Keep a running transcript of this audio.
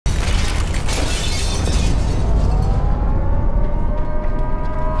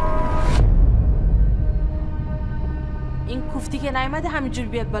دیگه نیومده همینجور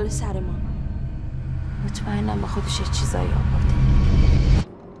بیاد بالا سر ما. مطمئنم با خودش یه چیزایی آورده.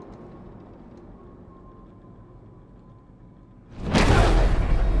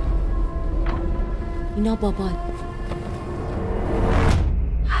 اینا بابات.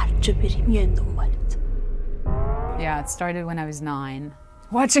 هر جا بری میان دنبالت. Yeah, it started when I was 9.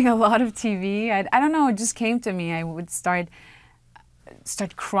 Watching a lot of TV. I don't know, it just came to me. I would start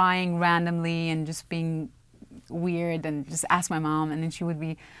crying randomly and just being weird and just ask my mom, and then she would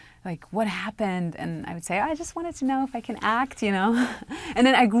be like, what happened? And I would say, I just wanted to know if I can act, you know. And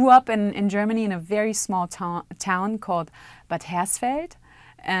then I grew up in Germany in a very small town called Bad Hersfeld.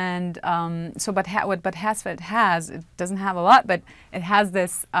 And so what Bad Hersfeld has, it doesn't have a lot, but it has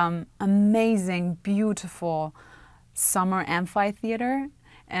this amazing, beautiful summer amphitheater.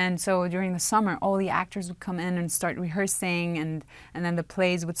 And so during the summer, all the actors would come in and start rehearsing, and then the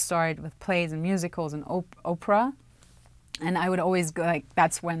plays would start with plays and musicals and opera. And I would always go, like,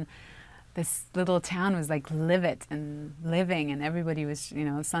 that's when this little town was like livid and living, and everybody was, you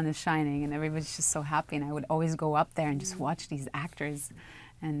know, the sun is shining and everybody's just so happy. And I would always go up there and just watch these actors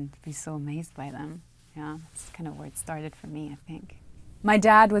and be so amazed by them. Yeah, that's kind of where it started for me, I think. My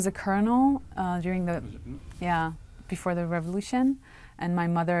dad was a colonel during the, before the revolution. And my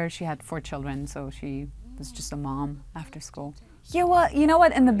mother, she had 4 children, so she was just a mom after school. Yeah, well, you know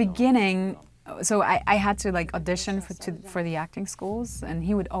what, in the beginning, so I had to like audition for the acting schools, and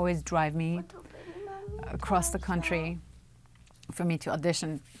he would always drive me across the country for me to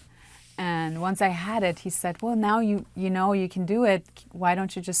audition. And once I had it, he said, well, now you know you can do it, why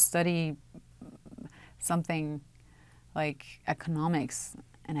don't you just study something like economics?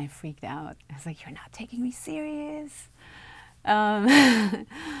 And I freaked out. I was like, you're not taking me serious.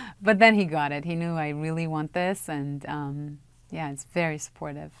 But then he got it. He knew I really want this, and yeah, it's very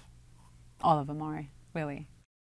supportive. All of them are, really.